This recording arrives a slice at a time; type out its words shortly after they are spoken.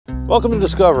Welcome to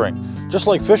Discovering. Just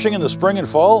like fishing in the spring and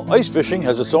fall, ice fishing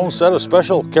has its own set of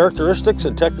special characteristics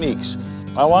and techniques.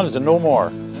 I wanted to know more.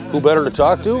 Who better to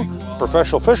talk to?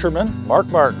 Professional fisherman Mark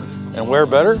Martin. And where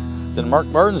better than Mark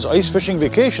Martin's Ice Fishing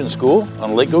Vacation School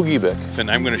on Lake Gogebic. And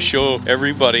I'm going to show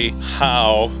everybody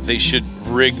how they should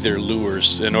rig their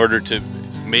lures in order to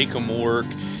make them work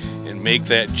and make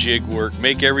that jig work,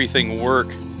 make everything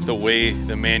work the way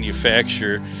the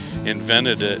manufacturer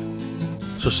invented it.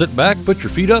 So sit back, put your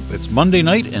feet up. It's Monday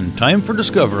night and time for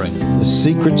Discovering. The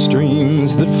secret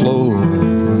streams that flow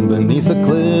beneath the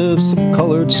cliffs of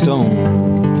colored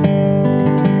stone.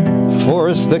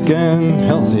 Forest thick and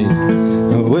healthy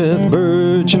with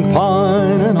birch and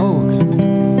pine and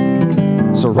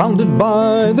oak. Surrounded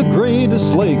by the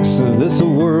greatest lakes this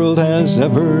world has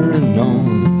ever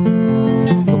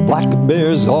known. The black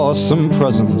bear's awesome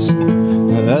presence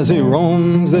as he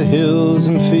roams the hills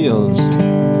and fields.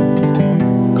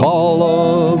 Call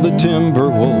of the timber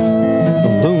wolf, the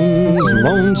loon's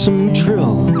lonesome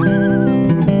trill,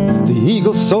 the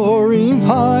eagle soaring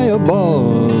high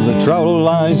above, the trout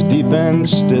lies deep and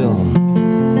still.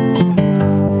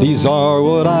 These are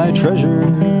what I treasure,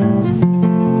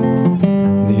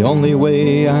 the only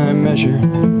way I measure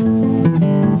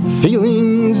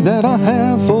feelings that I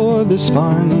have for this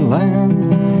fine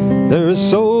land. There is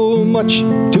so much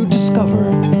to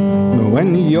discover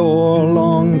when you're a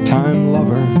long-time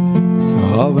lover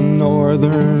of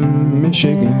northern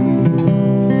Michigan. The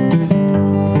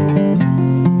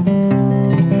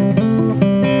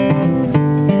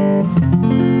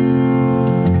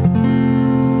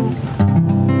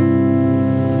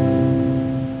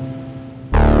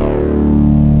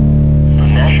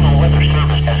National Weather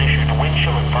Service has issued a wind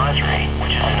chill advisory,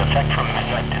 which is in effect from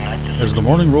midnight tonight. As the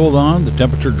morning rolled on, the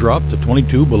temperature dropped to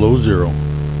 22 below zero.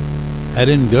 Add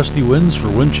in gusty winds for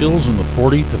wind chills in the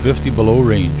 40 to 50 below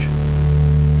range.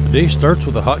 The day starts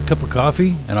with a hot cup of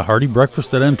coffee and a hearty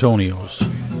breakfast at Antonio's.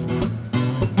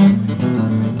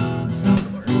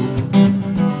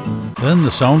 Then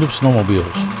the sound of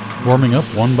snowmobiles, warming up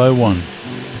one by one.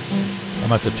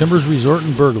 I'm at the Timbers Resort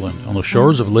in Berglund on the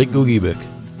shores of Lake Gogebic.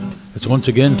 It's once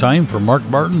again time for Mark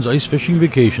Martin's Ice Fishing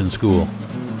Vacation School.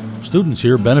 Students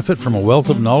here benefit from a wealth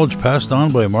of knowledge passed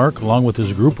on by Mark along with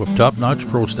his group of top-notch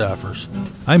pro staffers.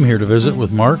 I'm here to visit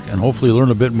with Mark and hopefully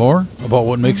learn a bit more about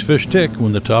what makes fish tick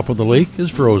when the top of the lake is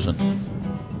frozen.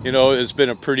 You know, it's been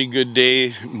a pretty good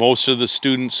day. Most of the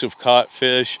students have caught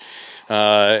fish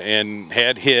and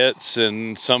had hits,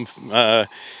 and some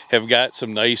have got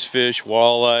some nice fish,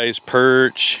 walleyes,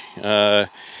 perch,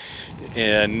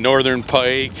 and northern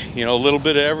pike, you know, a little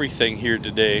bit of everything here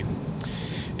today.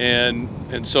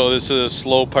 And so this is a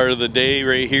slow part of the day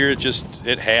right here.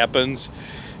 It happens.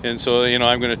 And so, you know,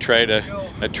 I'm going to try to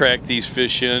attract these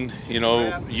fish in, you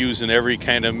know, using every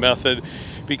kind of method,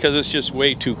 because it's just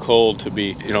way too cold to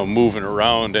be, you know, moving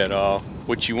around at all.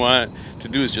 What you want to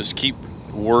do is just keep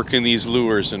working these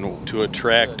lures and to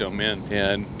attract them in,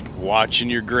 and watching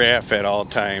your graph at all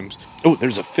times. Oh,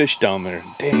 there's a fish down there.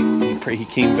 Dang, I pray he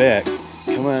came back.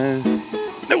 Come on.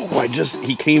 No,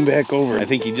 he came back over. I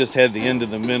think he just had the end of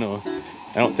the minnow.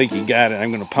 I don't think he got it.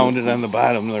 I'm going to pound it on the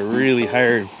bottom. They're really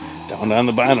hard. Down on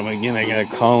the bottom again. I got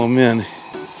to call him in.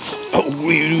 Oh,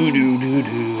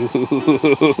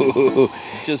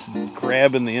 just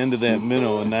grabbing the end of that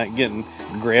minnow and not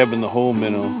grabbing the whole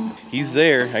minnow. He's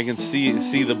there. I can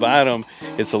see the bottom.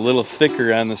 It's a little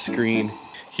thicker on the screen.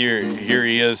 Here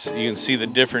he is. You can see the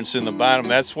difference in the bottom.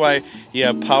 That's why you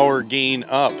have power gain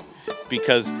up,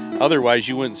 because otherwise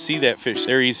you wouldn't see that fish.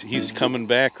 There he's coming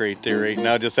back right there right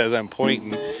now, just as I'm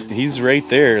pointing. He's right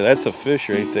there. That's a fish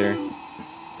right there.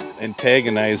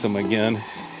 Antagonize him again.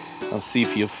 I'll see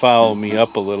if you follow me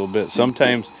up a little bit.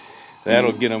 Sometimes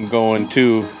that'll get him going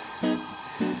too.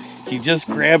 He's just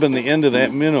grabbing the end of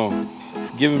that minnow. It's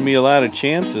giving me a lot of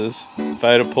chances. If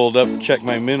I'd have pulled up and checked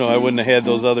my minnow, I wouldn't have had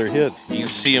those other hits. You can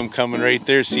see him coming right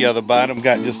there. See how the bottom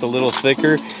got just a little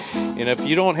thicker? And if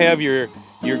you don't have your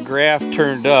graph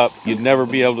turned up, you'd never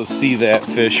be able to see that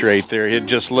fish right there. It'd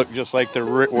just look just like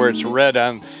where it's red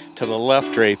on to the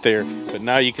left right there. But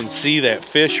now you can see that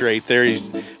fish right there. He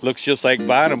looks just like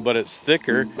bottom, but it's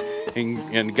thicker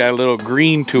and got a little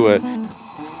green to it.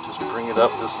 Just bring it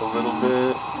up just a little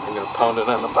bit. I'm gonna pound it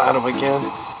on the bottom again.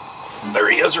 There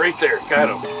he is right there. Got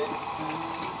him.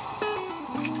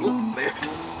 Oop, there.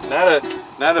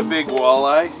 Not a big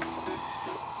walleye,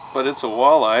 but it's a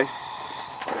walleye.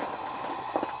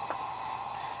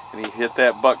 And he hit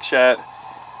that buckshot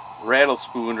rattle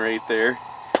spoon right there.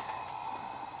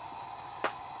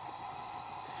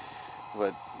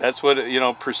 But that's what, you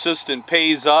know, persistent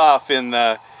pays off in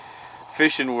the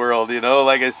fishing world, you know.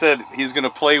 Like I said, he's gonna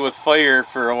play with fire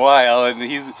for a while, and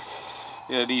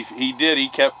he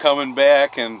kept coming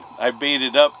back, and I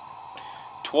baited up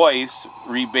twice,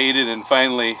 rebaited, and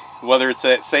finally, whether it's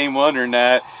that same one or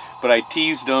not, but I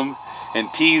teased him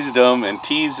and teased him and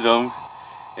teased him,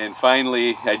 and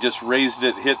finally I just raised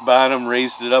it, hit bottom,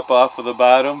 raised it up off of the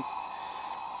bottom,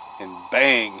 and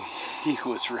bang, he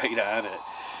was right on it.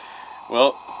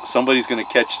 Well, somebody's gonna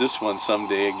catch this one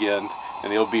someday again,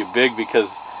 and he'll be big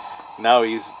because now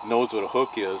he knows what a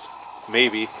hook is.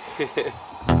 Maybe.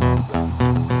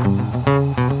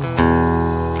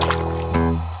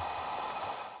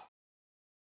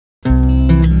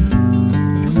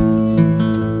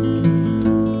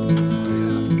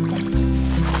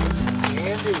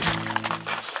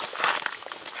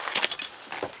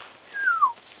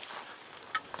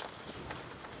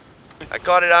 I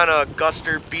caught it on a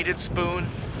Guster beaded spoon,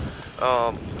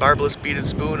 barbless beaded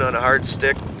spoon on a hard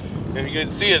stick. And you can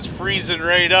see it's freezing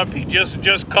right up. He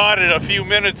just caught it a few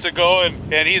minutes ago,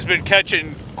 and he's been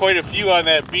catching quite a few on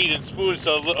that beaded spoon.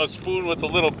 So a spoon with a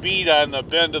little bead on the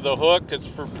bend of the hook. It's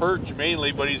for perch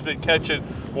mainly, but he's been catching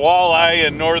walleye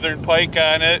and northern pike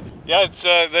on it. Yeah, it's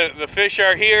the fish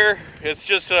are here. It's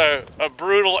just a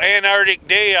brutal Antarctic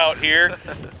day out here.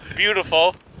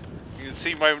 Beautiful. You can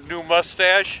see my new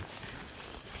mustache.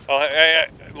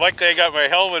 Like I got my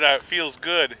helmet on, it feels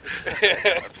good.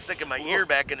 I'm sticking my ear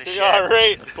back in the shed. All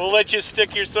right, we'll let you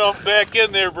stick yourself back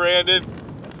in there, Brandon.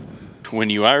 When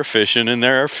you are fishing and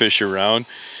there are fish around,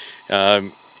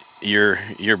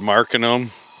 you're marking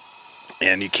them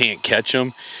and you can't catch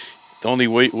them. The only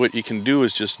way what you can do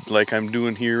is just like I'm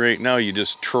doing here right now. You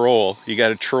just troll. You got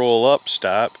to troll up,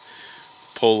 stop,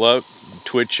 pull up,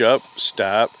 twitch up,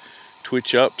 stop,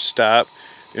 twitch up, stop.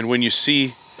 And when you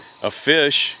see a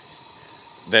fish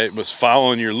that was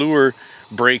following your lure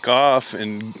break off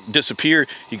and disappear,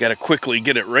 you got to quickly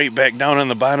get it right back down on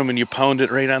the bottom, and you pound it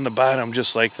right on the bottom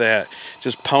just like that.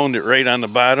 Just pound it right on the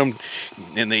bottom,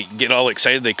 and they get all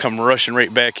excited. They come rushing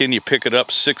right back in. You pick it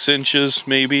up 6 inches,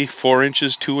 maybe 4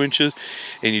 inches, 2 inches,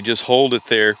 and you just hold it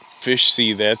there. Fish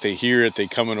see that, they hear it, they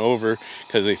coming over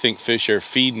because they think fish are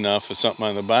feeding off of something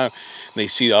on the bottom. And they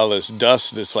see all this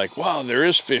dust that's like, wow, there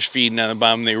is fish feeding on the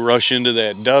bottom. They rush into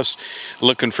that dust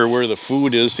looking for where the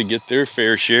food is to get their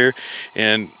fair share,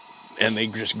 and they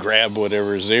just grab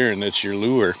whatever's there, and that's your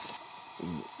lure.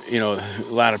 You know, a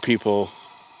lot of people,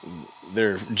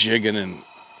 they're jigging and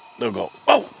they'll go,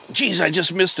 oh, geez, I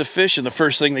just missed a fish, and the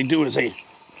first thing they do is they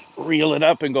reel it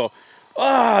up and go,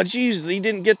 oh, geez, they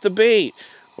didn't get the bait.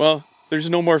 Well, there's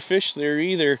no more fish there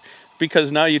either,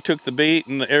 because now you took the bait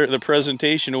and the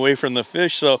presentation away from the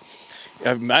fish. So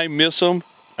if I miss them,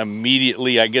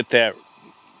 immediately I get that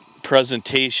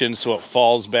presentation so it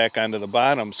falls back onto the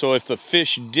bottom. So if the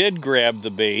fish did grab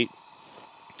the bait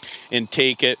and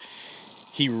take it,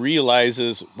 he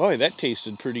realizes, boy, that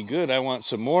tasted pretty good, I want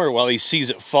some more. While he sees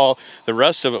it fall, the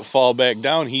rest of it fall back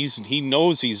down, he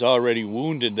knows he's already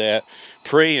wounded that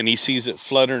prey, and he sees it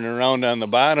fluttering around on the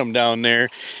bottom down there,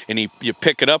 and you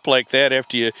pick it up like that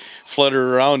after you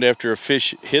flutter around after a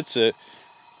fish hits it.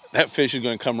 That fish is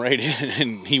going to come right in,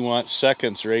 and he wants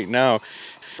seconds right now.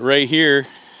 Right here,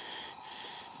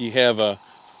 you have a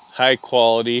high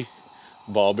quality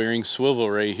ball bearing swivel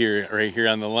right here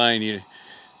on the line. You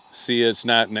see, it's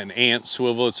not an ant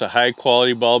swivel, it's a high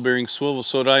quality ball bearing swivel,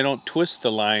 so that I don't twist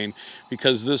the line,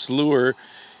 because this lure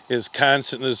is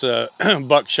constant. There's a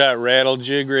buckshot rattle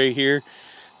jig right here.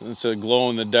 It's a glow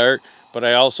in the dark, but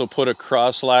I also put a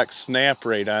cross lock snap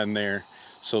right on there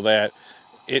so that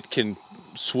it can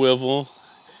swivel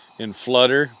and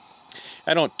flutter.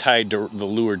 I don't tie the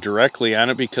lure directly on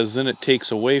it, because then it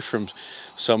takes away from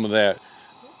some of that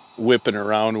whipping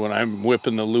around. When I'm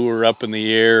whipping the lure up in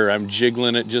the air, I'm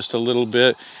jiggling it just a little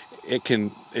bit, it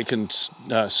can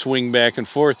swing back and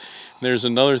forth. And there's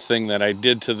another thing that I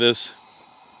did to this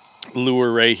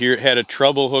lure right here. It had a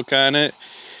treble hook on it.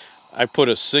 I put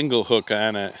a single hook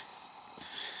on it.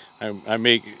 I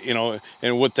make, you know,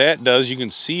 and what that does, you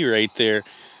can see right there,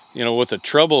 you know, with a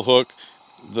treble hook,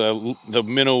 the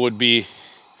minnow would be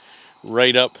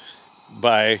right up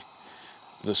by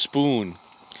the spoon,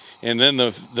 and then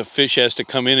the fish has to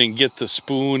come in and get the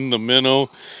spoon, the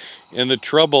minnow, and the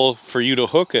treble for you to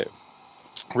hook it.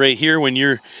 Right here, when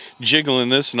you're jiggling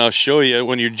this, and I'll show you,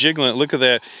 when you're jiggling it, look at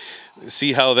that.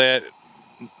 See how that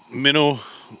minnow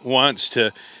wants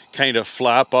to kind of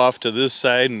flop off to this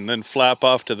side and then flop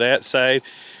off to that side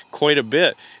quite a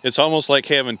bit. It's almost like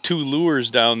having two lures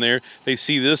down there. They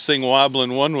see this thing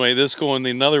wobbling one way, this going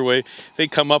the another way. They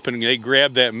come up and they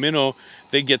grab that minnow.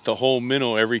 They get the whole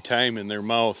minnow every time in their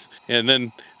mouth. And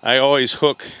then I always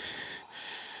hook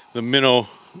the minnow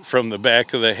from the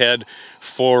back of the head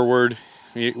forward,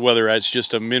 whether it's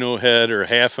just a minnow head or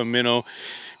half a minnow,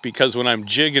 because when I'm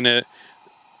jigging it,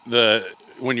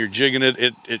 when you're jigging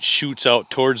it, it shoots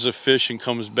out towards the fish and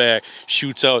comes back,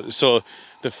 shoots out. So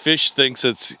the fish thinks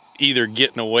it's either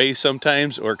getting away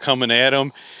sometimes or coming at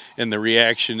them, and the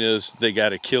reaction is they got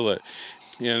to kill it.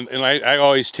 And I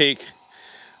always take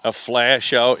a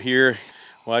flash out here.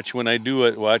 Watch when I do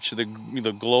it. Watch the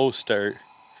glow start.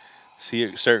 See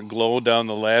it start glow down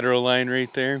the lateral line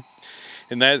right there.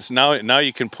 And that's now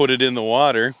you can put it in the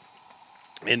water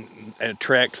and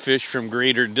attract fish from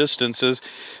greater distances.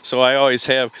 So I always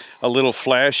have a little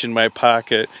flash in my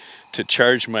pocket to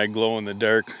charge my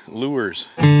glow-in-the-dark lures.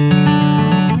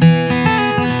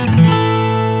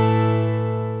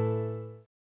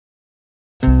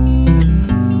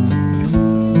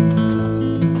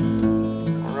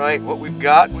 Alright, what we've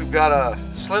got a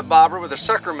slip bobber with a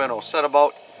sucker minnow set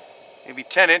about maybe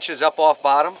 10 inches up off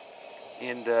bottom,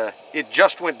 and it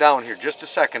just went down here just a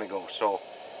second ago, so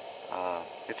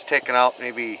it's taken out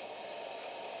maybe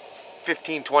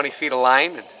 15-20 feet of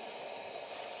line, and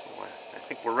I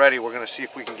think we're ready. We're going to see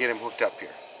if we can get him hooked up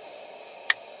here.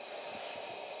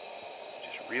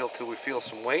 Just reel till we feel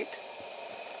some weight,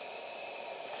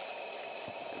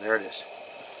 and there it is,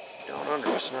 down under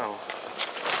us now.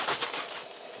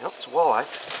 Yep, it's a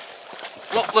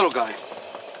walleye. Look, little guy.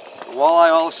 The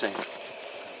walleye all the same.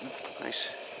 Nice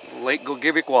Lake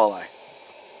Gogebic walleye.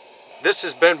 This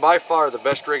has been by far the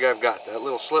best rig I've got. That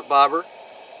little slip bobber,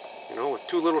 you know, with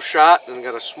 2 little shot, and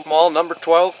got a small number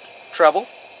 12 treble.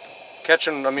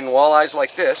 Catching, walleyes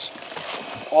like this.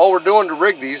 All we're doing to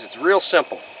rig these, it's real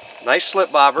simple. Nice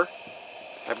slip bobber.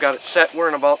 I've got it set, we're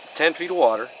in about 10 feet of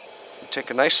water. Take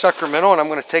a nice sucker minnow, and I'm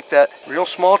going to take that real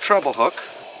small treble hook.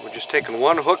 We're just taking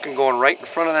one hook and going right in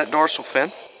front of that dorsal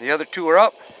fin. The other 2 are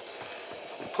up.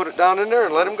 And put it down in there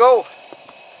and let him go.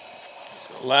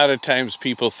 A lot of times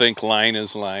people think line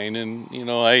is line, and you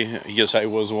know, I guess I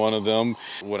was one of them.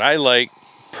 What I like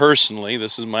personally,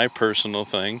 this is my personal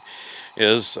thing,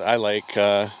 is I like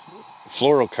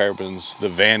fluorocarbons, the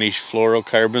Vanish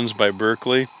fluorocarbons by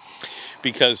Berkley,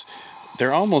 because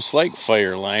they're almost like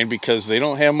fire line because they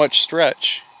don't have much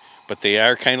stretch, but they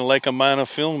are kind of like a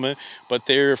monofilament, but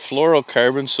they're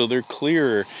fluorocarbons, so they're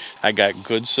clearer. I got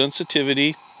good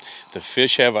sensitivity. The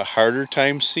fish have a harder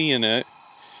time seeing it,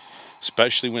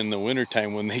 especially when in the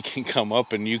wintertime when they can come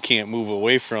up and you can't move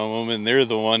away from them, and they're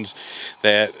the ones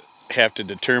that have to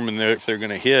determine if they're going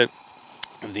to hit.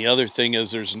 And the other thing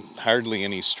is there's hardly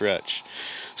any stretch.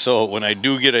 So when I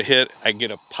do get a hit, I get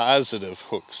a positive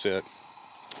hook set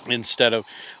instead of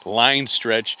line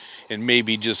stretch and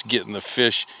maybe just getting the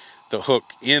fish, the hook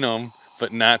in them,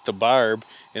 but not the barb,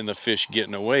 and the fish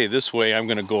getting away. This way I'm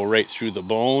going to go right through the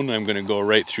bone, I'm going to go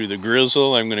right through the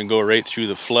grizzle, I'm going to go right through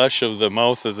the flesh of the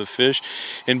mouth of the fish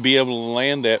and be able to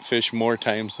land that fish more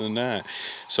times than not.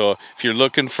 So if you're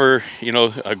looking for, you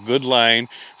know, a good line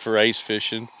for ice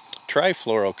fishing, try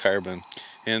fluorocarbon.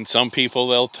 And some people,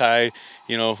 they'll tie,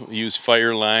 you know, use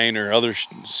fire line or other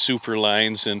super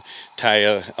lines and tie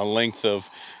a length of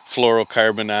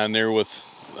fluorocarbon on there with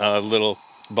a little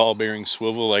ball bearing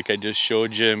swivel like I just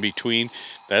showed you in between.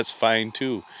 That's fine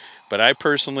too, but I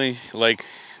personally like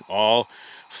all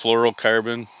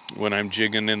fluorocarbon when I'm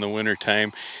jigging in the winter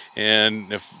time.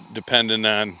 And if depending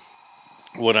on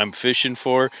what I'm fishing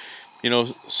for, you know,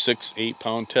 6-8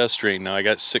 pound test right now. I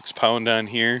got 6 pound on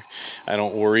here. I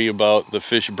don't worry about the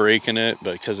fish breaking it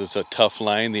because it's a tough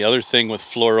line. The other thing with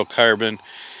fluorocarbon,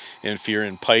 and if you're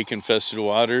in pike infested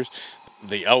waters,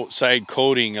 the outside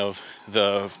coating of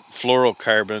the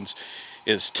fluorocarbons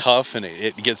is tough, and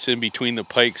it gets in between the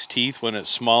pike's teeth when it's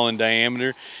small in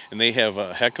diameter, and they have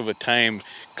a heck of a time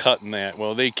cutting that.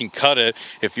 Well, they can cut it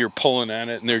if you're pulling on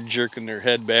it and they're jerking their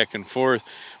head back and forth,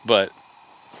 but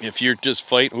if you're just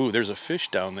fighting, ooh, there's a fish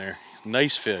down there,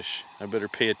 nice fish, I better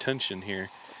pay attention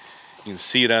here. You can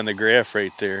see it on the graph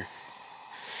right there.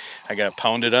 I got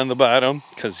pounded on the bottom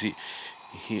because he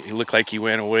looked like he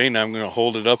went away. Now I'm going to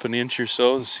hold it up an inch or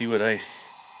so and see what I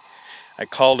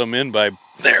called him in by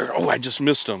there. Oh, I just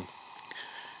missed him.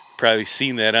 Probably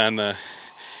seen that on the,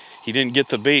 he didn't get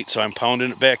the bait, so I'm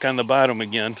pounding it back on the bottom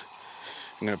again.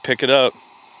 I'm going to pick it up.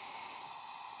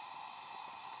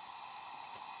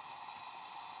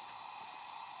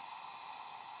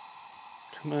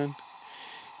 Come on,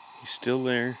 he's still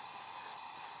there.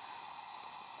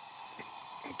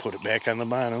 Put it back on the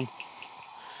bottom.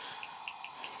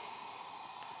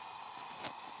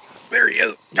 There he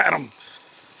is, got him.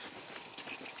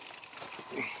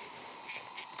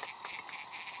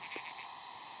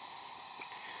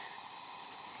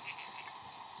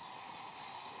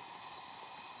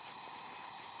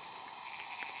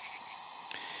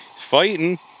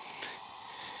 fighting.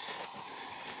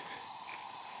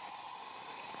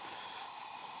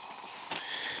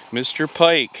 Mr.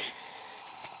 Pike.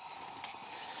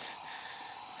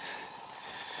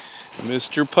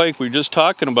 Mr. Pike, we were just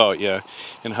talking about you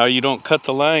and how you don't cut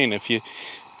the line if you...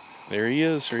 There he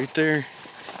is, right there.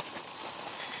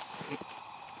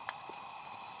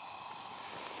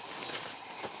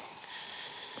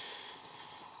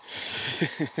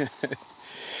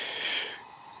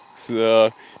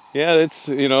 So, yeah, that's,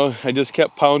 you know, I just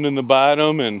kept pounding the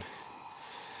bottom and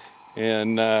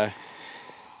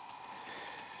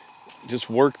just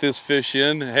work this fish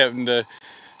in, having to...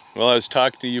 Well, I was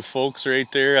talking to you folks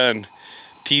right there on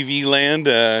TV land.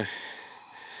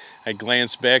 I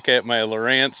glanced back at my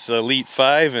Lowrance Elite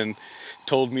 5 and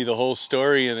told me the whole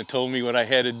story, and it told me what I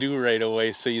had to do right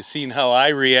away. So you seen how I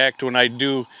react when I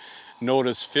do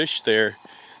notice fish there.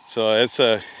 So it's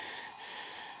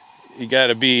you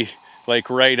gotta be like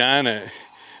right on it.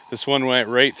 This one went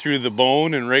right through the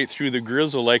bone and right through the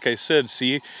grizzle, like I said.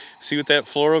 See what that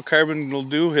fluorocarbon will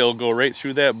do? He'll go right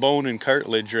through that bone and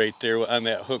cartilage right there on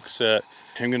that hook set.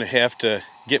 I'm gonna have to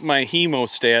get my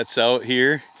hemostats out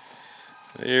here.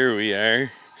 There we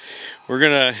are. We're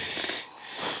gonna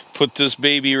put this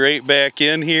baby right back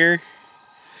in here.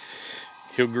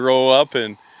 He'll grow up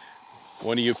and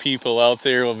one of you people out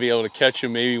there will be able to catch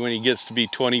him maybe when he gets to be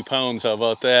 20 pounds. How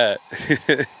about that?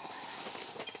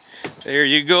 There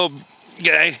you go,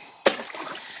 guy.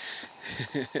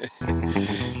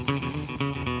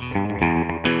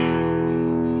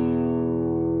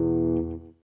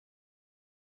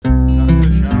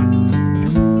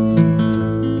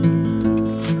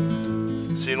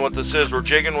 Seeing what this is, we're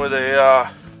jigging with an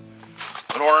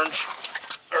orange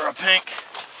or a pink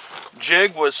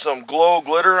jig with some glow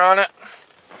glitter on it,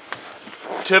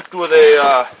 tipped with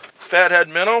a fathead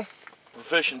minnow. We're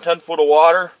fishing 10 foot of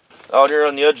water out here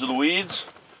on the edge of the weeds.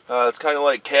 It's kind of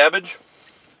like cabbage.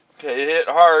 Okay, it hit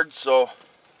hard, so let's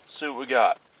see what we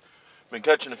got. Been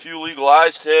catching a few legal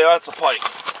eyes today. That's a pike.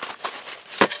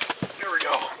 Here we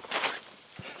go.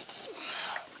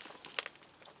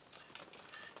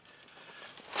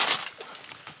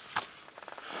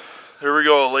 Here we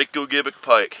go, a Lake Gogebic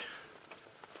pike.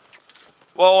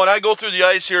 Well, when I go through the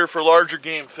ice here for larger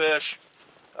game fish,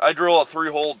 I drill a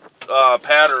 3-hole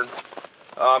pattern.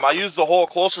 I use the hole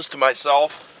closest to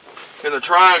myself in the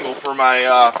triangle for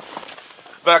my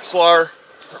Vexilar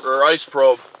or ice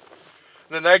probe.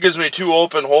 And then that gives me 2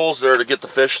 open holes there to get the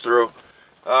fish through.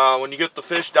 When you get the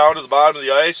fish down to the bottom of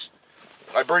the ice,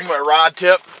 I bring my rod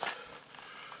tip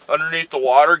underneath the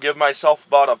water, give myself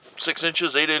about 6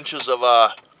 inches, 8 inches of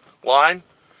line,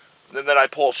 and then I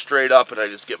pull straight up and I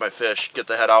just get my fish, get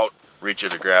the head out, reach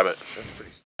it and grab it.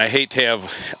 I hate to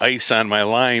have ice on my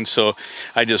line, so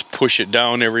I just push it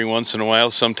down every once in a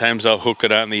while. Sometimes I'll hook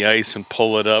it on the ice and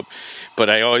pull it up, but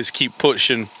I always keep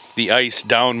pushing the ice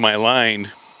down my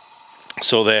line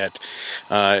so that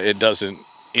it doesn't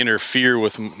interfere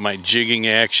with my jigging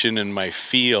action and my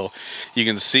feel. You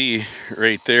can see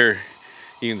right there,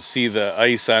 you can see the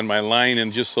ice on my line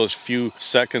in just those few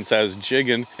seconds I was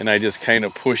jigging, and I just kind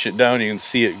of push it down. You can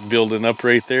see it building up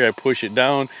right there. I push it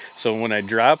down, so when I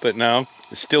drop it now,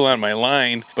 it's still on my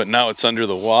line, but now it's under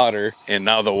the water, and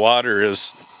now the water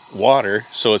is water,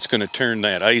 so it's going to turn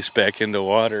that ice back into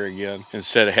water again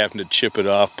instead of having to chip it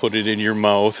off, put it in your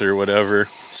mouth or whatever.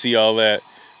 See all that,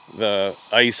 the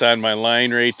ice on my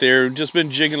line right there? Just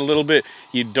been jigging a little bit.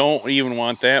 You don't even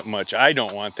want that much. I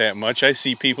don't want that much. I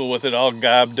see people with it all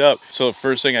gobbed up. So the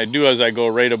first thing I do is I go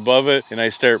right above it and I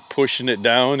start pushing it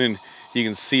down, and you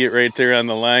can see it right there on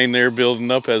the line there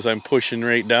building up as I'm pushing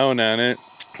right down on it.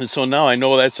 And so now I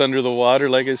know that's under the water.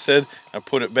 Like I said, I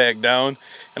put it back down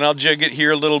and I'll jig it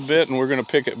here a little bit, and we're going to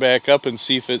pick it back up and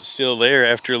see if it's still there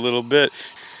after a little bit.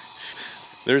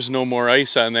 There's no more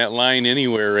ice on that line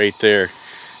anywhere right there.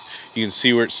 You can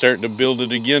see where it's starting to build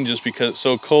it again just because it's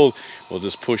so cold. We'll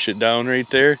just push it down right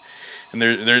there, and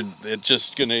they're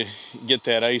just going to get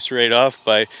that ice right off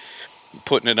by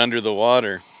putting it under the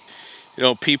water. You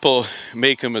know, people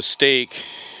make a mistake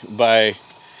by,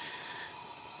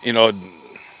 you know,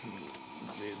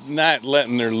 not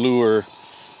letting their lure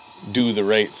do the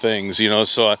right things, you know.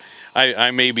 So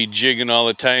I may be jigging all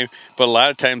the time, but a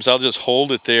lot of times I'll just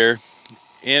hold it there,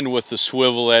 and with the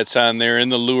swivel that's on there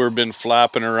and the lure been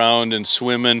flopping around and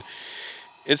swimming,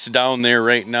 it's down there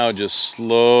right now just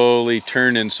slowly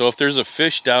turning. So if there's a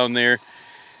fish down there,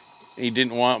 he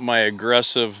didn't want my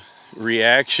aggressive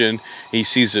reaction, he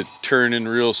sees it turning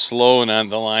real slow and on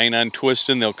the line on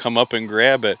twisting, they'll come up and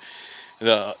grab it.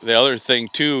 The other thing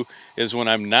too is when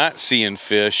I'm not seeing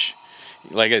fish,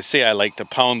 like I say, I like to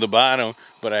pound the bottom,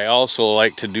 but I also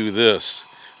like to do this.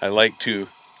 I like to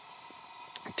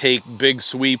take big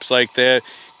sweeps like that,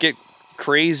 get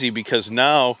crazy, because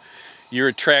now you're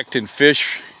attracting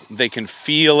fish. They can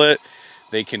feel it,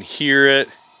 they can hear it,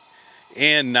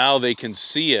 and now they can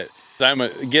see it.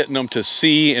 I'm getting them to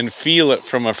see and feel it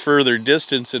from a further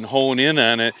distance and hone in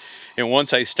on it. And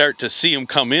once I start to see them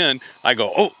come in, I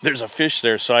go, oh, there's a fish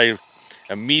there. So I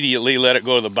immediately let it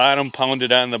go to the bottom, pound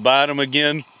it on the bottom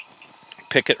again,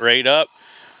 pick it right up,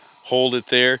 hold it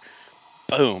there,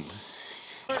 boom.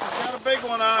 Got a big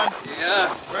one on.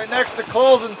 Yeah. Right next to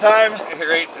closing time.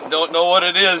 Right, don't know what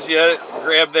it is yet.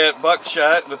 Grab that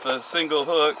buckshot with a single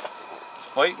hook. It's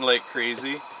fighting like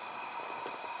crazy.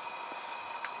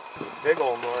 Big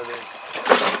old northern.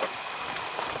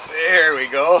 There we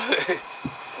go.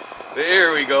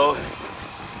 There we go.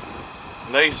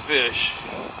 Nice fish.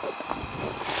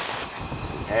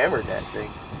 Hammered that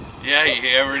thing. Yeah, he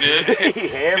hammered it. He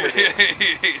hammered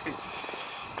it.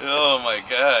 Oh my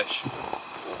gosh.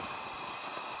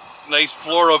 Nice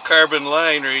fluorocarbon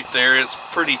line right there. It's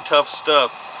pretty tough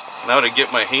stuff. Now to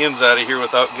get my hands out of here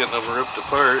without getting them ripped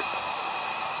apart.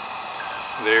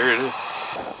 There it is.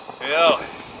 Yeah.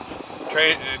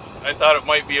 I thought it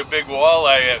might be a big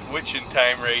walleye at witching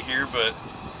time right here, but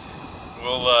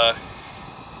we'll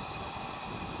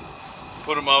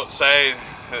put them outside.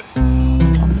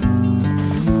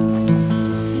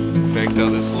 In fact,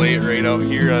 I'll just lay it right out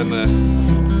here on the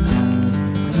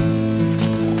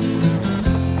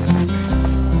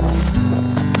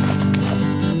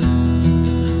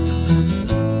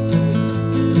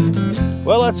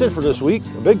Well, that's it for this week.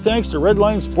 A big thanks to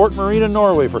Redline Sport Marine in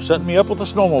Norway for setting me up with the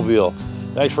snowmobile.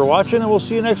 Thanks for watching, and we'll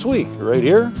see you next week, right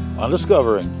here on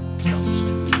Discovering.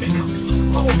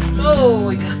 Oh,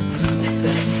 we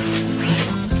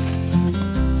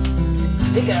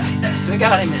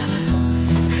got him in.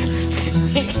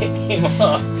 He came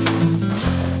up.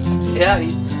 Yeah,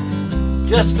 he's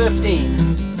just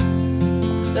 15.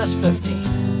 Just 15.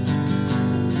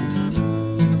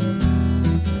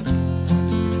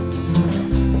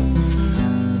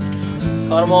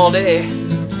 Caught him all day.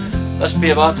 Must be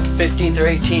about the 15th or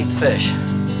 18th fish.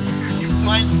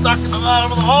 Mine's stuck in the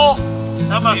bottom of the hole.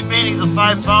 That must mean he's a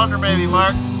 5-pounder maybe,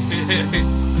 Mark.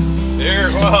 There,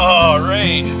 oh,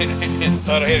 right.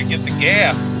 Thought I had to get the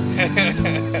gap.